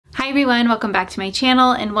everyone, welcome back to my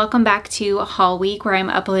channel and welcome back to Haul Week, where I'm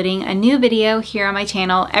uploading a new video here on my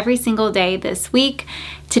channel every single day this week.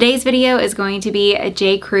 Today's video is going to be a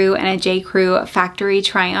J.Crew and a J.Crew factory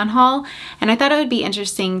try-on haul, and I thought it would be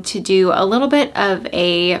interesting to do a little bit of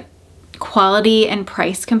a quality and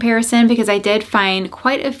price comparison because I did find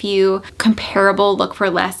quite a few comparable look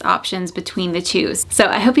for less options between the two. So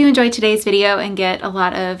I hope you enjoyed today's video and get a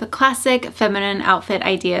lot of classic feminine outfit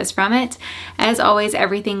ideas from it. As always,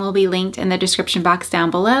 everything will be linked in the description box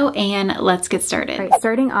down below, and let's get started. All right,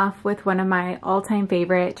 starting off with one of my all-time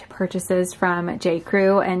favorite purchases from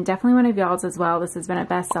J.Crew, and definitely one of y'all's as well. This has been a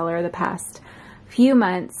bestseller the past few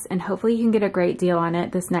months, and hopefully you can get a great deal on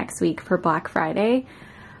it this next week for Black Friday.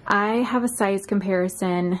 I have a size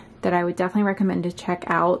comparison that I would definitely recommend to check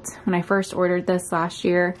out. When I first ordered this last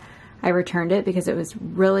year, I returned it because it was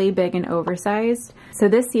really big and oversized. So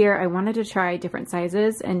this year I wanted to try different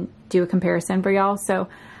sizes and do a comparison for y'all. So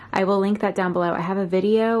I will link that down below. I have a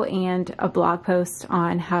video and a blog post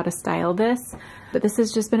on how to style this, but this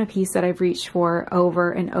has just been a piece that I've reached for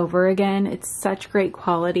over and over again. It's such great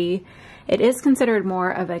quality. It is considered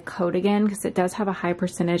more of a coat-again because it does have a high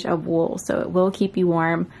percentage of wool, so it will keep you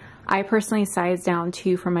warm. I personally sized down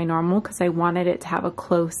too from my normal because I wanted it to have a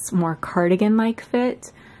close, more cardigan-like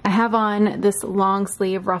fit. I have on this long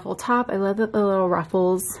sleeve ruffle top. I love that the little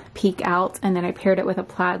ruffles peek out, and then I paired it with a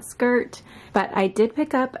plaid skirt. But I did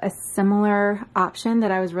pick up a similar option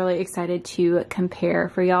that I was really excited to compare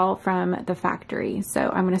for y'all from the factory. So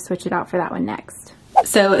I'm going to switch it out for that one next.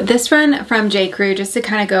 So this one from J.Crew, just to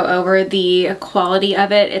kind of go over the quality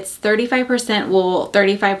of it, it's 35% wool,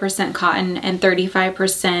 35% cotton, and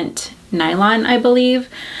 35% nylon, I believe.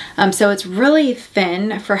 So it's really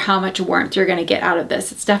thin for how much warmth you're going to get out of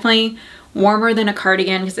this. It's definitely warmer than a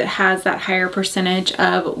cardigan because it has that higher percentage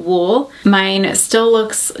of wool. Mine still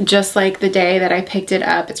looks just like the day that I picked it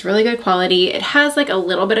up. It's really good quality. It has like a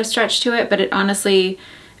little bit of stretch to it, but it honestly,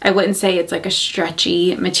 I wouldn't say it's like a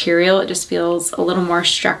stretchy material. It just feels a little more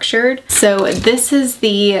structured. So this is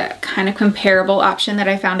the kind of comparable option that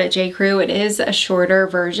I found at J.Crew. It is a shorter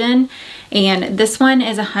version, and this one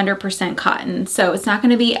is 100% cotton. So it's not going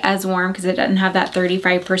to be as warm because it doesn't have that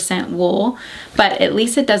 35% wool, but at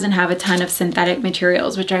least it doesn't have a ton of synthetic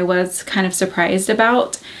materials, which I was kind of surprised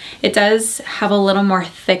about. It does have a little more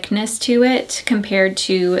thickness to it compared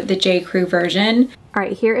to the J.Crew version. All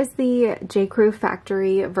right, here is the J.Crew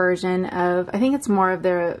factory version of, I think it's more of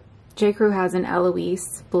their, J.Crew has an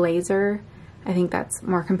Eloise blazer. I think that's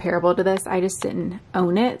more comparable to this. I just didn't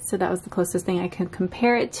own it, so that was the closest thing I could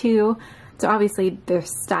compare it to. So obviously their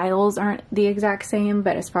styles aren't the exact same,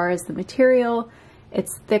 but as far as the material,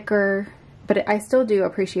 it's thicker. But I still do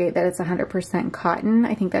appreciate that it's 100% cotton.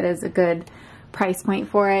 I think that is a good price point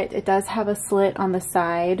for it. It does have a slit on the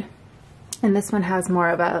side, and this one has more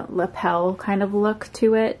of a lapel kind of look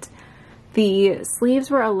to it. The sleeves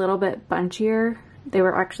were a little bit bunchier. They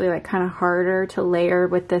were actually like kind of harder to layer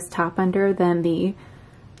with this top under than the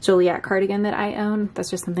Juliet cardigan that I own. That's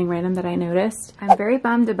just something random that I noticed. I'm very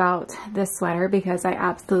bummed about this sweater because I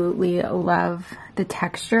absolutely love the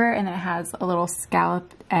texture, and it has a little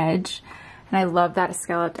scalloped edge. And I love that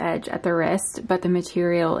scalloped edge at the wrist, but the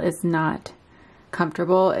material is not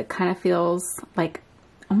comfortable. It kind of feels like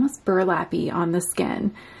almost burlappy on the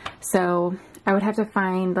skin. So I would have to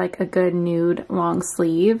find like a good nude long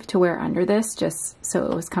sleeve to wear under this just so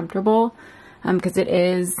it was comfortable, because it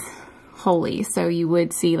is holey. So you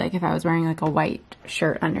would see like if I was wearing like a white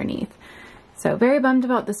shirt underneath. So very bummed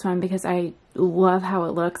about this one because I love how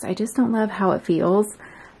it looks. I just don't love how it feels,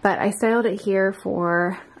 but I styled it here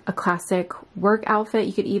for a classic work outfit.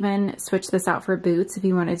 You could even switch this out for boots if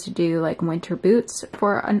you wanted to do like winter boots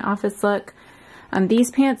for an office look.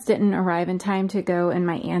 These pants didn't arrive in time to go in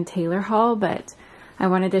my Ann Taylor haul, but I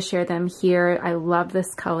wanted to share them here. I love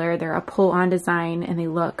this color. They're a pull-on design and they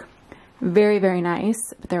look very, very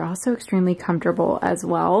nice, but they're also extremely comfortable as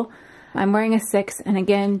well. I'm wearing a 6, and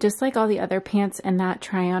again, just like all the other pants in that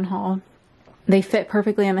try-on haul, they fit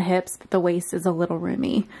perfectly on the hips, but the waist is a little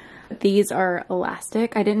roomy. These are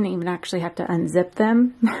elastic. I didn't even actually have to unzip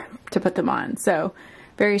them to put them on. So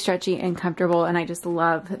very stretchy and comfortable, and I just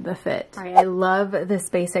love the fit. All right, I love this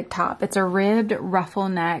basic top. It's a ribbed ruffle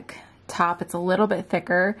neck top. It's a little bit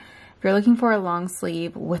thicker. If you're looking for a long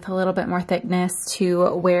sleeve with a little bit more thickness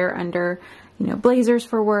to wear under, you know, blazers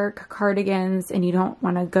for work, cardigans, and you don't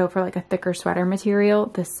want to go for like a thicker sweater material,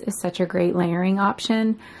 this is such a great layering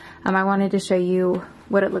option. I wanted to show you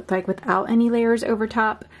what it looked like without any layers over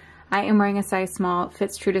top. I am wearing a size small. It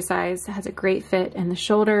fits true to size. It has a great fit in the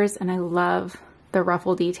shoulders, and I love the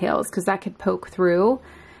ruffle details because that could poke through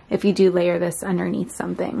if you do layer this underneath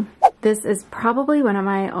something. This is probably one of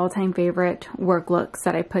my all-time favorite work looks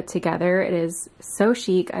that I put together. It is so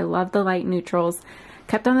chic. I love the light neutrals.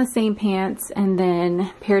 Kept on the same pants and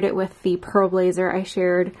then paired it with the pearl blazer I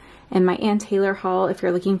shared in my Ann Taylor haul. If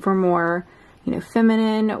you're looking for more, you know,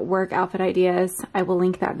 feminine work outfit ideas, I will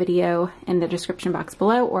link that video in the description box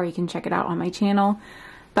below, or you can check it out on my channel.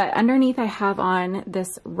 But underneath I have on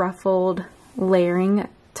this ruffled layering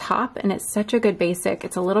top, and it's such a good basic.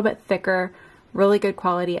 It's a little bit thicker, really good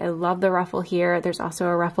quality. I love the ruffle here. There's also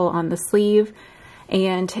a ruffle on the sleeve,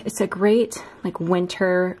 and it's a great like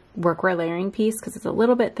winter workwear layering piece because it's a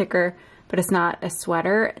little bit thicker, but it's not a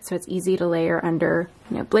sweater, so it's easy to layer under,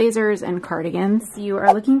 you know, blazers and cardigans. If you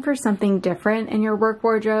are looking for something different in your work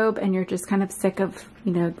wardrobe and you're just kind of sick of,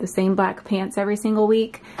 you know, the same black pants every single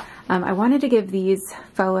week, I wanted to give these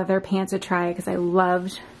faux leather pants a try because I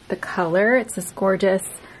loved the color. It's this gorgeous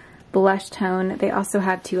blush tone. They also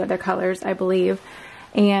have two other colors, I believe,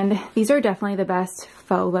 and these are definitely the best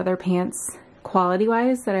faux leather pants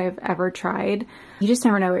quality-wise that I've ever tried. You just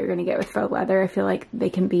never know what you're going to get with faux leather. I feel like they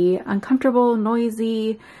can be uncomfortable,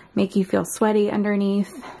 noisy, make you feel sweaty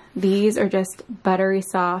underneath. These are just buttery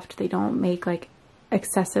soft. They don't make like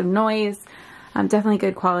excessive noise. Definitely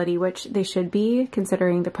good quality, which they should be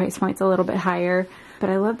considering the price point's a little bit higher. But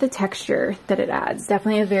I love the texture that it adds.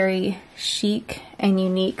 Definitely a very chic and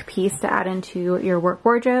unique piece to add into your work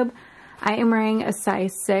wardrobe. I am wearing a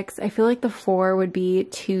size 6. I feel like the 4 would be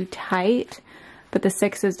too tight, but the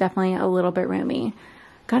 6 is definitely a little bit roomy.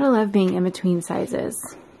 Gotta love being in between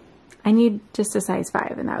sizes. I need just a size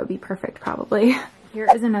 5 and that would be perfect probably. Here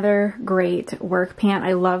is another great work pant.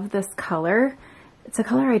 I love this color. It's a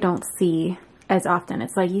color I don't see as often.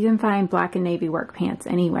 It's like you can find black and navy work pants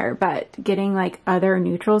anywhere, but getting like other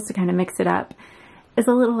neutrals to kind of mix it up is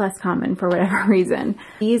a little less common for whatever reason.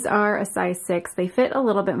 These are a size 6. They fit a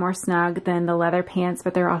little bit more snug than the leather pants,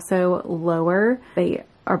 but they're also lower. They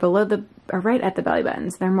are right at the belly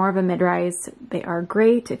buttons. They're more of a mid-rise. They are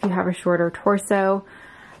great if you have a shorter torso.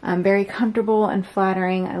 Very comfortable and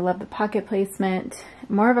flattering. I love the pocket placement.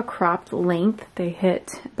 More of a cropped length. They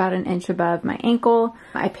hit about an inch above my ankle.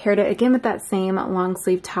 I paired it again with that same long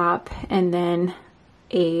sleeve top and then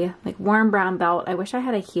a like warm brown belt. I wish I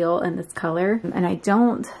had a heel in this color and I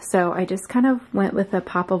don't, so I just kind of went with a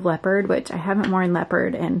pop of leopard, which I haven't worn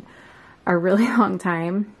leopard in a really long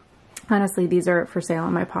time. Honestly, these are for sale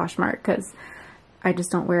on my Poshmark because I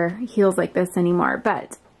just don't wear heels like this anymore,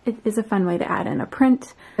 but it is a fun way to add in a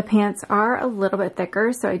print. The pants are a little bit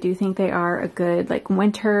thicker, so I do think they are a good like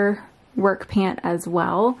winter work pant as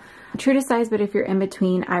well. True to size, but if you're in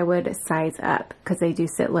between, I would size up because they do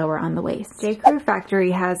sit lower on the waist. J.Crew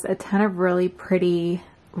Factory has a ton of really pretty,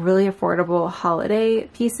 really affordable holiday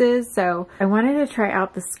pieces, so I wanted to try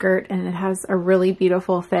out the skirt and it has a really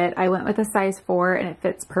beautiful fit. I went with a size 4 and it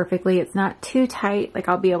fits perfectly. It's not too tight, like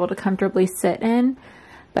I'll be able to comfortably sit in,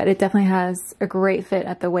 but it definitely has a great fit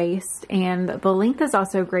at the waist, and the length is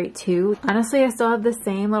also great too. Honestly, I still have the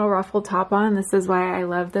same little ruffled top on. This is why I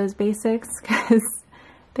love those basics, because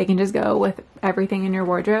they can just go with everything in your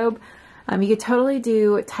wardrobe. You could totally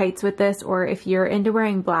do tights with this, or if you're into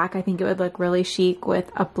wearing black, I think it would look really chic with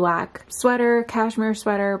a black sweater, cashmere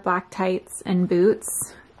sweater, black tights, and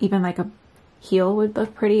boots. Even like a heel would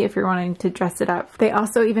look pretty if you're wanting to dress it up. They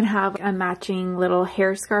also even have a matching little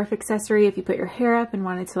hair scarf accessory if you put your hair up and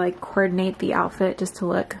wanted to like coordinate the outfit just to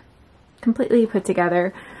look completely put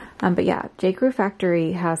together. But yeah, J.Crew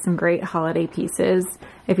Factory has some great holiday pieces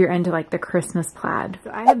if you're into like the Christmas plaid.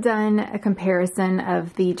 So I have done a comparison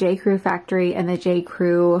of the J.Crew Factory and the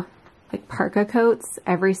J.Crew like parka coats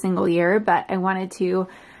every single year, but I wanted to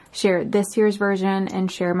share this year's version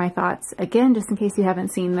and share my thoughts again, just in case you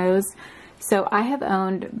haven't seen those. So I have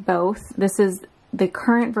owned both. This is the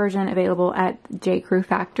current version available at J.Crew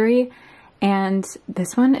Factory, and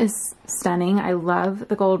this one is stunning. I love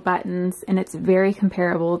the gold buttons, and it's very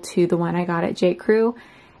comparable to the one I got at J.Crew.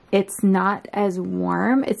 It's not as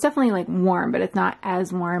warm. It's definitely like warm, but it's not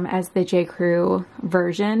as warm as the J.Crew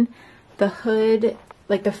version. The hood,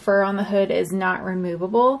 like the fur on the hood, is not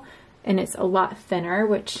removable, and it's a lot thinner,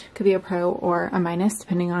 which could be a pro or a minus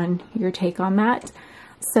depending on your take on that.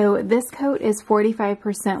 So this coat is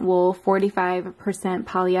 45% wool, 45%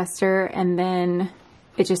 polyester, and then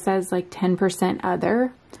it just says like 10%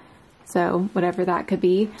 other. So whatever that could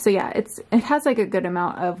be. So yeah, it has like a good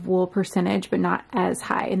amount of wool percentage, but not as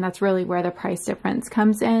high. And that's really where the price difference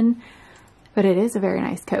comes in. But it is a very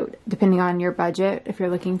nice coat, depending on your budget. If you're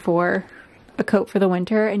looking for a coat for the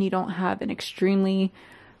winter and you don't have an extremely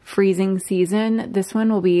freezing season, this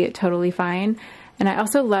one will be totally fine. And I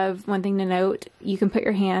also love, one thing to note, you can put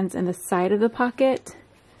your hands in the side of the pocket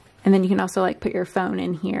And then you can also like put your phone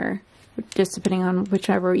in here, just depending on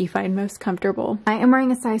whichever you find most comfortable. I am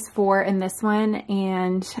wearing a size 4 in this one,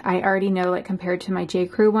 and I already know, like, compared to my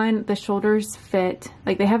J.Crew one, the shoulders fit,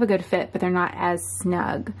 like, they have a good fit, but they're not as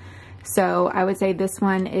snug. So I would say this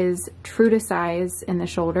one is true to size in the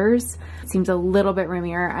shoulders. It seems a little bit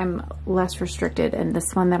roomier. I'm less restricted in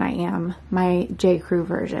this one than I am my J.Crew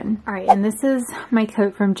version. All right, and this is my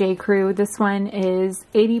coat from J.Crew. This one is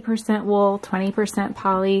 80% wool, 20%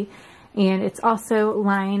 poly, and it's also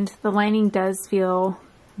lined. The lining does feel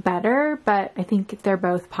better, but I think they're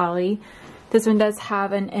both poly. This one does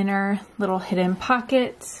have an inner little hidden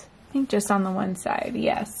pocket, I think just on the one side,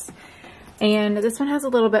 yes. And this one has a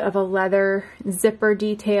little bit of a leather zipper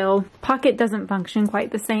detail. Pocket doesn't function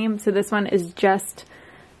quite the same, so this one is just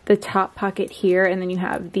the top pocket here, and then you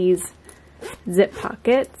have these zip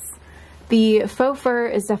pockets. The faux fur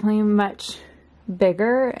is definitely much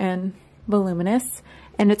bigger and voluminous,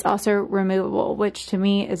 and it's also removable, which to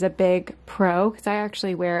me is a big pro, because I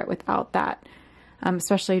actually wear it without that,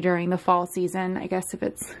 especially during the fall season. I guess if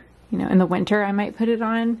it's, you know, in the winter, I might put it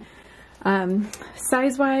on.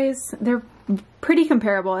 Size-wise, they're pretty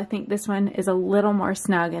comparable. I think this one is a little more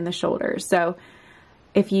snug in the shoulders. So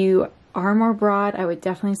if you are more broad, I would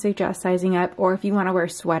definitely suggest sizing up, or if you want to wear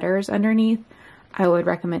sweaters underneath, I would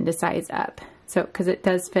recommend to size up. So, because it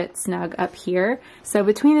does fit snug up here. So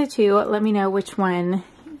between the two, let me know which one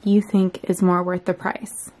you think is more worth the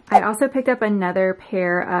price. I also picked up another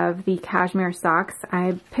pair of the cashmere socks.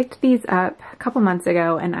 I picked these up a couple months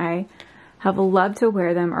ago, and I have loved to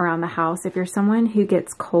wear them around the house. If you're someone who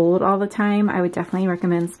gets cold all the time, I would definitely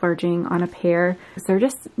recommend splurging on a pair. They're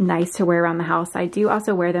just nice to wear around the house. I do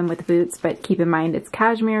also wear them with boots, but keep in mind it's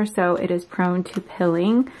cashmere, so it is prone to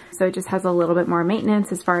pilling. So it just has a little bit more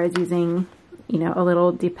maintenance as far as using, you know, a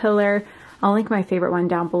little depiller. I'll link my favorite one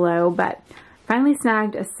down below, but finally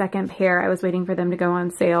snagged a second pair. I was waiting for them to go on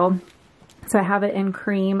sale. So I have it in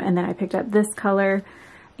cream, and then I picked up this color.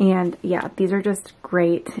 And yeah, these are just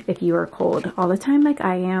great if you are cold all the time like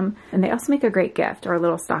I am. And they also make a great gift or a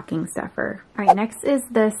little stocking stuffer. All right, next is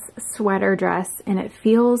this sweater dress, and it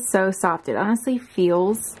feels so soft. It honestly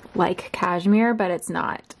feels like cashmere, but it's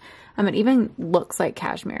not. It even looks like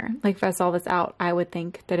cashmere. Like if I saw this out, I would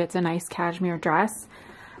think that it's a nice cashmere dress.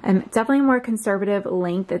 It's definitely more conservative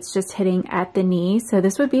length. It's just hitting at the knee. So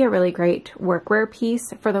this would be a really great workwear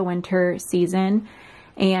piece for the winter season.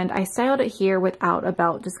 And I styled it here without a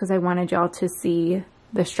belt just because I wanted y'all to see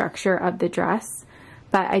the structure of the dress.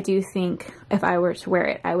 But I do think if I were to wear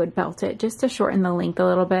it, I would belt it just to shorten the length a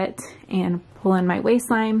little bit and pull in my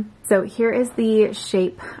waistline. So here is the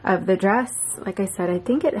shape of the dress. Like I said, I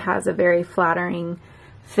think it has a very flattering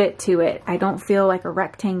fit to it. I don't feel like a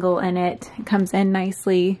rectangle in it. It comes in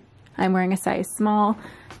nicely. I'm wearing a size small.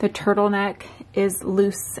 The turtleneck is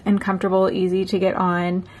loose and comfortable, easy to get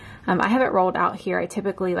on. I have it rolled out here. I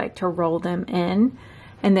typically like to roll them in.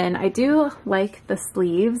 And then I do like the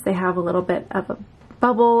sleeves. They have a little bit of a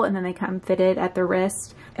bubble, and then they come fitted at the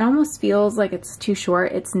wrist. It almost feels like it's too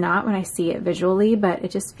short. It's not when I see it visually, but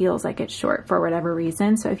it just feels like it's short for whatever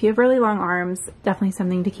reason. So if you have really long arms, definitely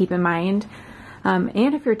something to keep in mind.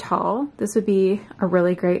 And if you're tall, this would be a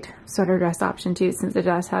really great sweater dress option too, since it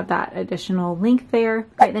does have that additional length there.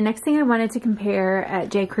 All right, the next thing I wanted to compare at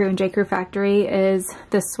J.Crew and J.Crew Factory is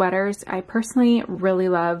the sweaters. I personally really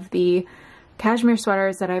love the cashmere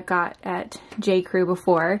sweaters that I've got at J.Crew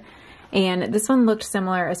before. And this one looked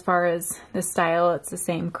similar as far as the style. It's the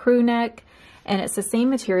same crew neck, and it's the same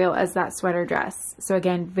material as that sweater dress. So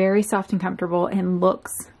again, very soft and comfortable, and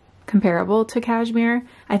looks comparable to cashmere.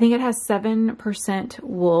 I think it has 7%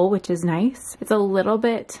 wool, which is nice. It's a little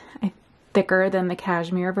bit thicker than the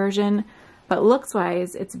cashmere version, but looks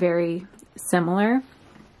wise, it's very similar.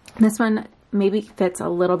 This one maybe fits a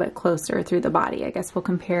little bit closer through the body. I guess we'll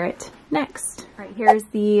compare it next. All right, here's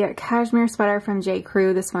the cashmere sweater from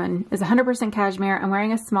J.Crew. This one is 100% cashmere. I'm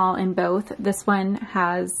wearing a small in both. This one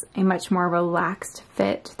has a much more relaxed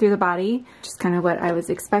fit through the body, which is kind of what I was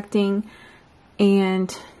expecting.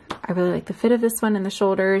 And I really like the fit of this one in the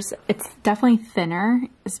shoulders. It's definitely thinner,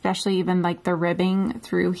 especially even like the ribbing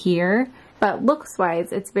through here. But looks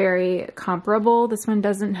wise, it's very comparable. This one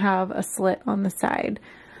doesn't have a slit on the side.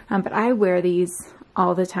 But I wear these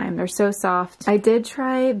all the time. They're so soft. I did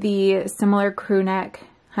try the similar crew neck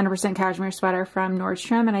 100% cashmere sweater from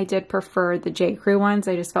Nordstrom, and I did prefer the J.Crew ones.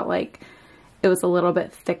 I just felt like it was a little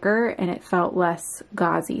bit thicker and it felt less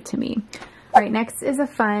gauzy to me. All right, next is a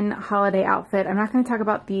fun holiday outfit. I'm not going to talk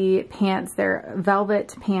about the pants. They're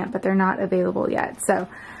velvet pant, but they're not available yet. So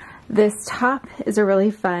this top is a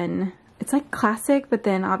really fun, it's like classic, but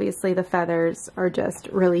then obviously the feathers are just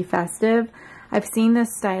really festive. I've seen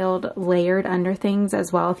this styled layered under things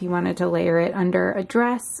as well if you wanted to layer it under a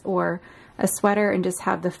dress or a sweater and just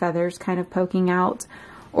have the feathers kind of poking out,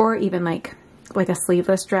 or even like a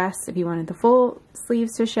sleeveless dress if you wanted the full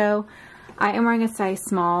sleeves to show. I am wearing a size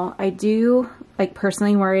small. I do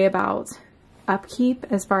personally worry about upkeep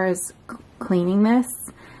as far as cleaning this,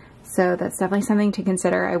 so that's definitely something to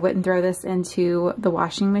consider. I wouldn't throw this into the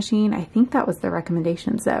washing machine. I think that was the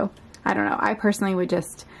recommendations though. I don't know. I personally would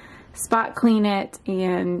just spot clean it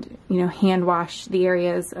and, you know, hand wash the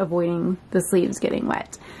areas, avoiding the sleeves getting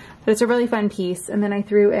wet. But it's a really fun piece. And then I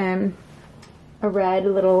threw in a red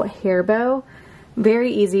little hair bow.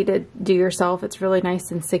 Very easy to do yourself. It's really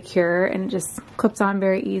nice and secure, and it just clips on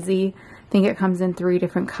very easy. I think it comes in 3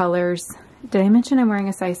 different colors. Did I mention I'm wearing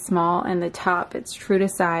a size small, and the top, it's true to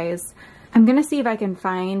size. I'm gonna see if I can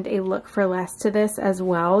find a look for less to this as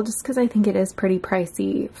well, just because I think it is pretty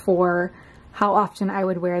pricey for how often I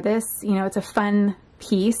would wear this. You know, it's a fun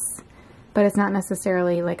piece, but it's not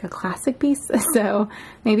necessarily like a classic piece, so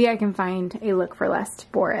maybe I can find a look for less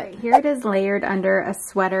for it. Here it is layered under a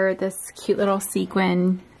sweater, this cute little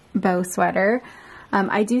sequin bow sweater.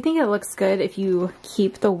 I do think it looks good if you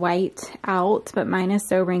keep the white out, but mine is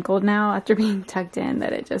so wrinkled now after being tucked in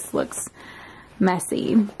that it just looks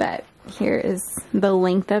messy. But here is the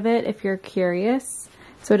length of it if you're curious.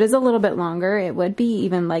 So it is a little bit longer. It would be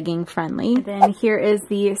even legging friendly. And then here is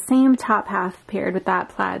the same top half paired with that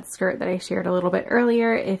plaid skirt that I shared a little bit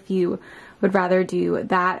earlier. If you would rather do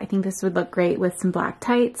that, I think this would look great with some black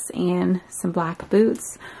tights and some black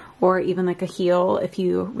boots, or even like a heel if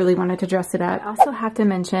you really wanted to dress it up. I also have to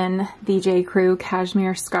mention the J.Crew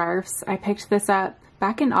cashmere scarves. I picked this up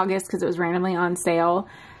back in August because it was randomly on sale.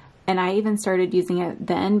 And I even started using it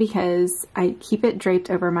then because I keep it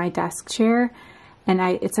draped over my desk chair. And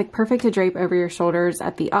it's like perfect to drape over your shoulders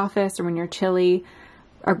at the office or when you're chilly.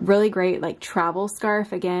 A really great like travel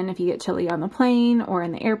scarf, again, if you get chilly on the plane or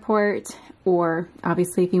in the airport, or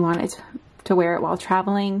obviously if you wanted to wear it while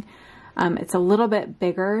traveling. It's a little bit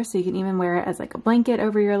bigger, so you can even wear it as like a blanket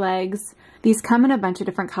over your legs. These come in a bunch of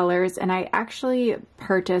different colors, and I actually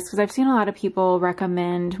purchased, because I've seen a lot of people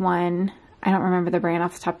recommend one, I don't remember the brand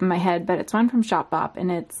off the top of my head, but it's one from Shopbop,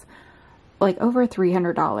 and it's like over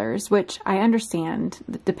 $300, which I understand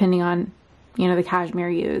depending on, you know, the cashmere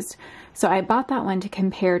used. So I bought that one to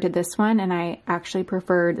compare to this one, and I actually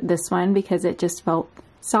preferred this one because it just felt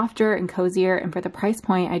softer and cozier, and for the price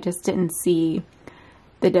point I just didn't see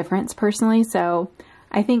the difference personally. So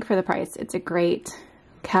I think for the price it's a great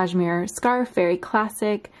cashmere scarf, very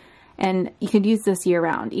classic, and you could use this year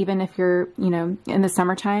round, even if you're, you know, in the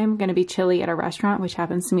summertime going to be chilly at a restaurant, which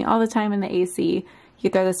happens to me all the time in the AC. You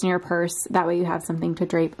throw this in your purse, that way you have something to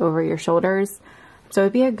drape over your shoulders. So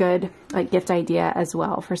it'd be a good like gift idea as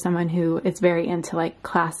well for someone who is very into like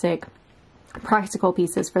classic practical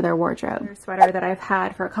pieces for their wardrobe. Sweater that I've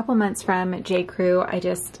had for a couple months from J.Crew. I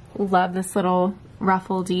just love this little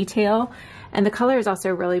ruffle detail, and the color is also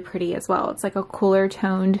really pretty as well. It's like a cooler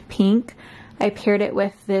toned pink. I paired it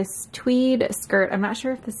with this tweed skirt. I'm not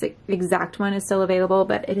sure if this exact one is still available,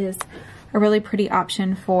 but it is a really pretty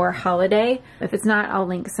option for holiday. If it's not, I'll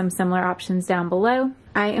link some similar options down below.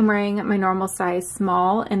 I am wearing my normal size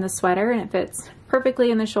small in the sweater, and it fits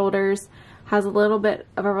perfectly in the shoulders. Has a little bit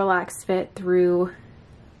of a relaxed fit through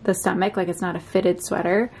the stomach, like it's not a fitted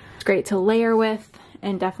sweater. It's great to layer with,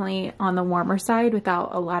 and definitely on the warmer side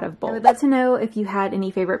without a lot of bulk. I would love to know if you had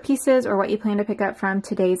any favorite pieces or what you plan to pick up from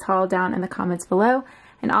today's haul down in the comments below.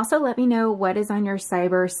 And also let me know what is on your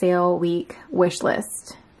Cyber Sale Week wish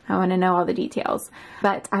list. I want to know all the details.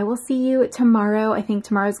 But I will see you tomorrow. I think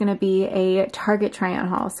tomorrow is going to be a Target try-on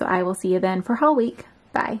haul, so I will see you then for Haul Week.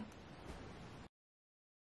 Bye.